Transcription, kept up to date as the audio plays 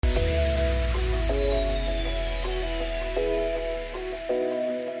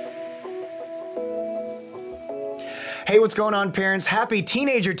Hey, what's going on, parents? Happy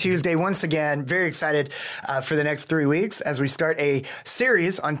Teenager Tuesday once again. Very excited for the next 3 weeks as we start a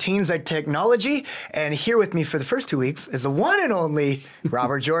series on teens and technology. And here with me for the first 2 weeks is the one and only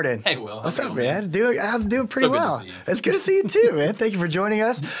Robert Jordan. Hey, Will. What's up, man? I'm doing pretty So good to well. see you. It's good to see you too, man. Thank you for joining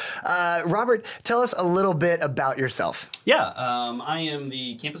us. Robert, tell us a little bit about yourself. Yeah, I am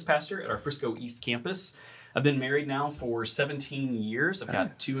the campus pastor at our Frisco East campus. I've been married now for 17 years. I've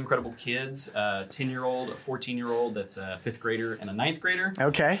got two incredible kids, a 10-year-old, a 14-year-old that's a 5th grader, and a 9th grader.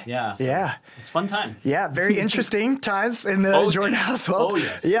 Okay. Yeah. So Yeah. It's a fun time. Yeah, very interesting times in the Jordan household. Oh,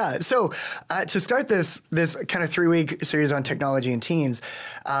 yes. Yeah. So to start this kind of 3-week series on technology and teens,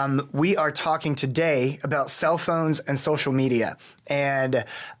 we are talking today about cell phones and social media, and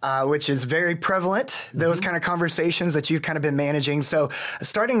which is very prevalent, those kind of conversations that you've kind of been managing. So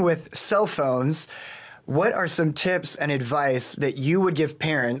starting with cell phones, what are some tips and advice that you would give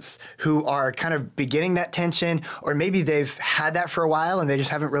parents who are kind of beginning that tension, or maybe they've had that for a while and they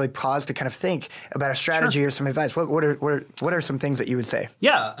just haven't really paused to kind of think about a strategy or some advice? What are some things that you would say?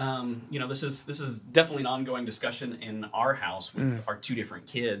 Yeah, this is definitely an ongoing discussion in our house with our two different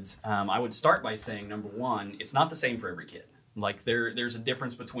kids. I would start by saying, number one, it's not the same for every kid. Like there's a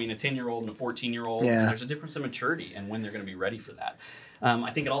difference between a 10-year-old and a 14-year-old. Yeah. There's a difference in maturity and when they're going to be ready for that.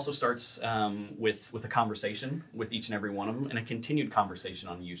 I think it also starts with a conversation with each and every one of them and a continued conversation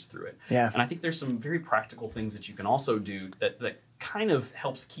on use through it. Yeah. And I think there's some very practical things that you can also do that kind of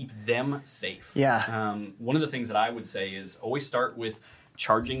helps keep them safe. Yeah. One of the things that I would say is always start with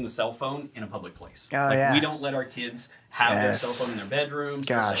charging the cell phone in a public place. Oh, yeah. We don't let our kids have their Yes. cell phone in their bedrooms.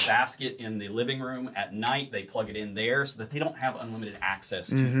 Gosh. There's a basket in the living room. At night, they plug it in there so that they don't have unlimited access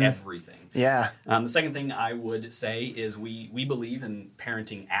to everything. Yeah. The second thing I would say is we believe in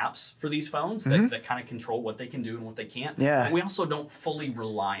parenting apps for these phones that kind of control what they can do and what they can't. Yeah. And we also don't fully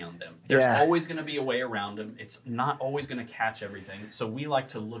rely on them. There's Yeah. always going to be a way around them. It's not always going to catch everything. So we like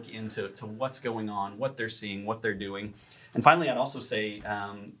to look into what's going on, what they're seeing, what they're doing. And finally, I'd also say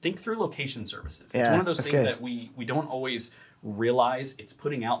think through location services. Yeah, It's one of those that's things good. that we don't always realize it's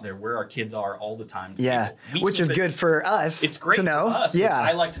putting out there where our kids are all the time. to Yeah. people. We Which keep is it- good for us It's great to know. for us. Yeah.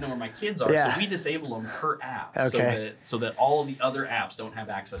 I like to know where my kids are, Yeah. so we disable them per app, Okay. so that all the other apps don't have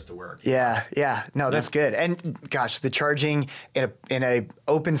access to where our kids Yeah, yeah. No, that's good. And gosh, the charging in a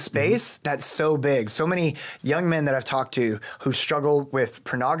open space, that's so big. So many young men that I've talked to who struggle with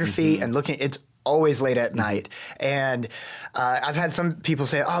pornography and looking, it's always late at night. And I've had some people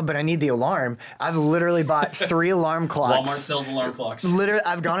say, oh, but I need the alarm. I've literally bought 3 alarm clocks. Walmart sells alarm clocks. Literally,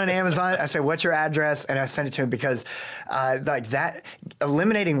 I've gone on Amazon. I say, "What's your address?" and I send it to him because, like that,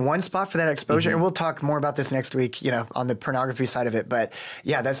 eliminating one spot for that exposure. And we'll talk more about this next week, on the pornography side of it. But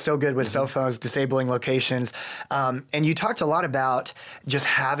yeah, that's so good with cell phones, disabling locations. And you talked a lot about just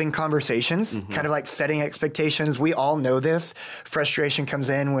having conversations, kind of like setting expectations. We all know this. Frustration comes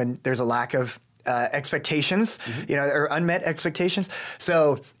in when there's a lack of expectations, or unmet expectations.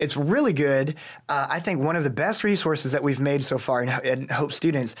 So it's really good. I think one of the best resources that we've made so far in Hope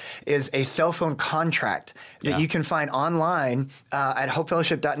Students is a cell phone contract that you can find online at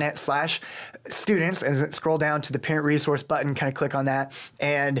hopefellowship.net/students, and scroll down to the parent resource button, kind of click on that,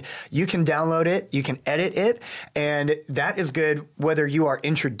 and you can download it, you can edit it, and that is good whether you are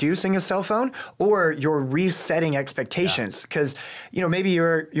introducing a cell phone or you're resetting expectations. Because, maybe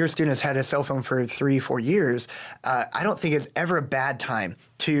your student has had a cell phone for 3-4 years. I don't think it's ever a bad time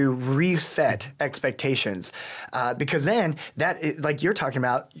to reset expectations, because then like you're talking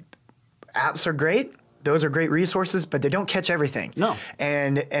about, apps are great. Those are great resources, but they don't catch everything. No.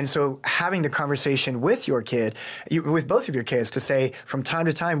 And so having the conversation with your kid, with both of your kids, to say from time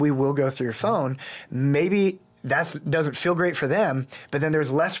to time we will go through your phone, maybe that doesn't feel great for them, but then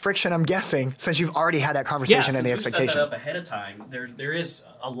there's less friction, I'm guessing, since you've already had that conversation and the expectation. Set that up ahead of time, there is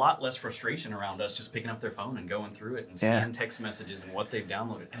a lot less frustration around us just picking up their phone and going through it and seeing text messages and what they've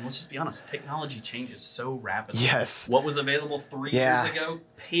downloaded. And let's just be honest, technology changes so rapidly. Yes. What was available 3 years ago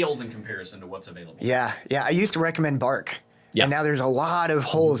pales in comparison to what's available. Yeah. I used to recommend Bark. Yeah. And now there's a lot of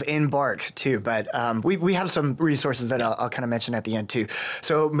holes in Bark too, but we have some resources that I'll kind of mention at the end too.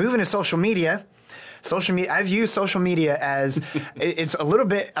 So moving to social media. I've used social media as it's a little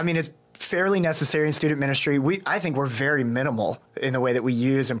bit. I mean, it's fairly necessary in student ministry. I think we're very minimal in the way that we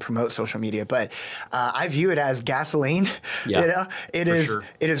use and promote social media. But I view it as gasoline. Yeah, you know, it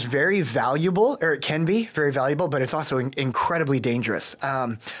is very valuable, or it can be very valuable, but it's also incredibly dangerous.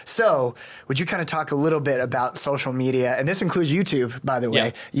 So would you kind of talk a little bit about social media? And this includes YouTube, by the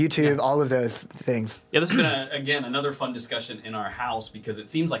way. YouTube, all of those things. Yeah, this has been, again, another fun discussion in our house because it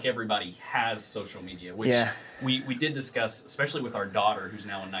seems like everybody has social media, which we did discuss, especially with our daughter who's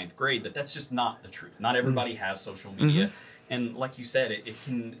now in 9th grade, that's just not the truth. Not everybody has social media. And like you said, it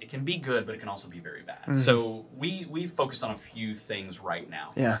can be good, but it can also be very bad. So we focus on a few things right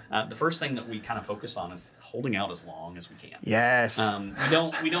now. Yeah. The first thing that we kind of focus on is holding out as long as we can. Yes.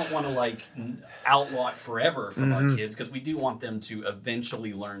 We don't want to like outlaw it forever from our kids because we do want them to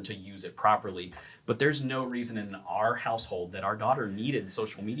eventually learn to use it properly. But there's no reason in our household that our daughter needed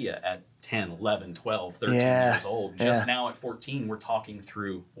social media at 10, 11, 12, 13 years old. Just now at 14, we're talking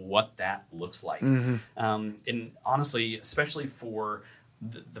through what that looks like. And honestly, especially for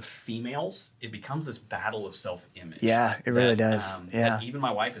the females, it becomes this battle of self-image. Yeah, it really does. That even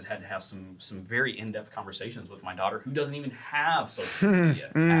my wife has had to have some very in-depth conversations with my daughter who doesn't even have social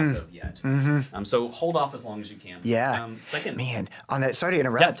media as of yet. So hold off as long as you can. Yeah. Second. Man, on that, sorry to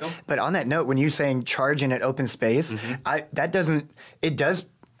interrupt, but on that note, when you're saying charge in an open space, it does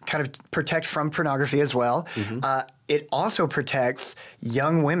kind of protect from pornography as well. It also protects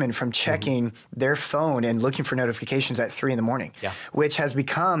young women from checking their phone and looking for notifications at 3 a.m, which has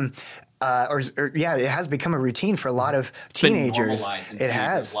become, it has become a routine for a lot of teenagers. It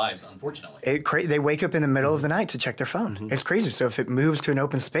has. Lives, unfortunately. They wake up in the middle of the night to check their phone. It's crazy. So if it moves to an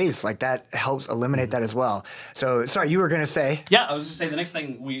open space, like that helps eliminate that as well. So, sorry, you were going to say? Yeah, I was just saying the next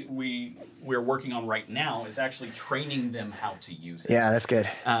thing we're working on right now is actually training them how to use it. Yeah, that's good.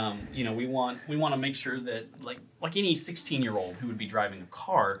 We want to make sure that like any 16-year-old who would be driving a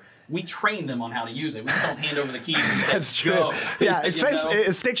car, we train them on how to use it. We just don't hand over the keys and say, go. Yeah,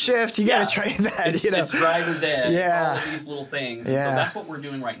 it's stick shift. You got to train that. It's driver's ed. Yeah. All of these little things. And so that's what we're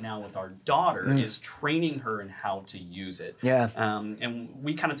doing right now with our daughter is training her in how to use it. Yeah. And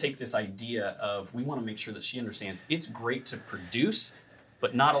we kind of take this idea of we want to make sure that she understands it's great to produce,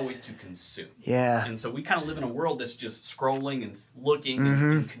 but not always to consume. Yeah. And so we kind of live in a world that's just scrolling and looking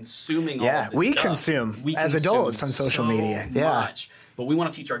and consuming all of this we stuff. Consume as adults on social media. Much. But we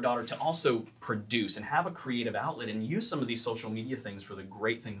want to teach our daughter to also produce and have a creative outlet and use some of these social media things for the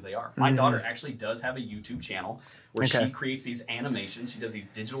great things they are. My daughter actually does have a YouTube channel where she creates these animations. She does these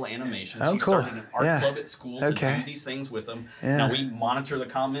digital animations. She started an art club at school to do these things with them. Now, we monitor the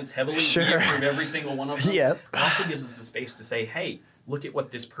comments heavily. We approve every single one of them. It also gives us a space to say, hey, look at what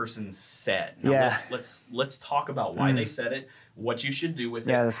this person said. Now let's talk about why they said it, what you should do with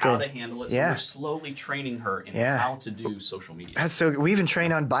it, how to handle it. So we're slowly training her in how to do social media. So we even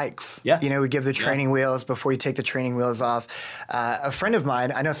train on bikes. Yeah. We give the training wheels before you take the training wheels off. A friend of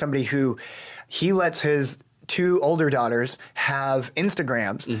mine, I know somebody who he lets his 2 older daughters have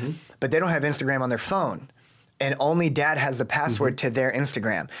Instagrams, but they don't have Instagram on their phone. And only dad has the password to their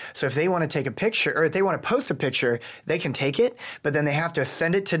Instagram. So if they want to take a picture or if they want to post a picture, they can take it, but then they have to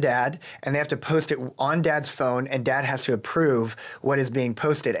send it to dad and they have to post it on dad's phone and dad has to approve what is being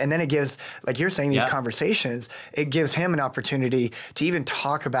posted. And then it gives, like you're saying, these conversations, it gives him an opportunity to even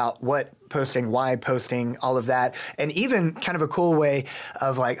talk about what posting, why posting, all of that. And even kind of a cool way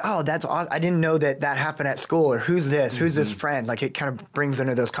of like, oh, that's awesome. I didn't know that happened at school, or who's this? Who's this friend? Like it kind of brings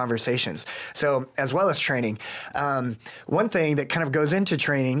into those conversations. So as well as training, one thing that kind of goes into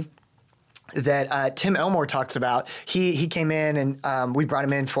training that Tim Elmore talks about, he came in and we brought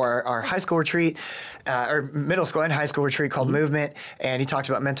him in for our high school retreat, or middle school and high school retreat called Movement, and he talked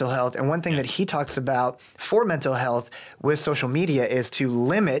about mental health. And one thing that he talks about for mental health with social media is to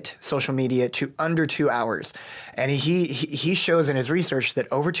limit social media to under 2 hours. And he shows in his research that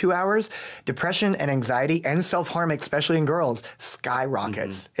over 2 hours, depression and anxiety and self-harm, especially in girls,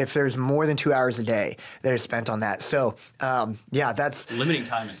 skyrockets if there's more than 2 hours a day that is spent on that. So, that's... Limiting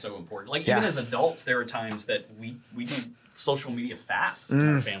time is so important. Like, even as adults, there are times that we do social media fasts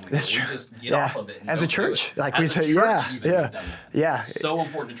in our family. That's true. We just get off of it. And as a church, like we said, It's so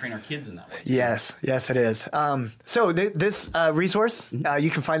important to train our kids in that way, too. Yes, it is. So this resource, you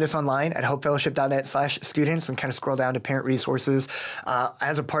can find this online at hopefellowship.net/students and kind of scroll down to parent resources.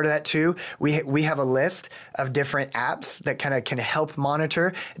 As a part of that, too, we have a list of different apps that kind of can help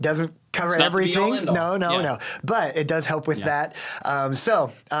monitor. It doesn't cover everything. No. But it does help with that.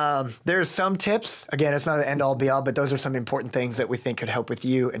 There's some tips. Again, it's not an end all be all, but those are some important things that we think could help with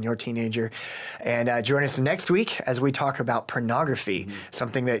you and your teenager. And join us next week as we talk about pornography,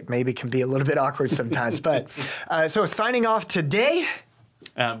 something that maybe can be a little bit awkward sometimes. But so signing off today.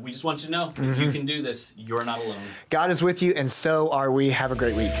 We just want you to know if you can do this, you're not alone. God is with you, and so are we. Have a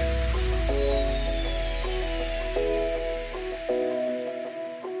great week.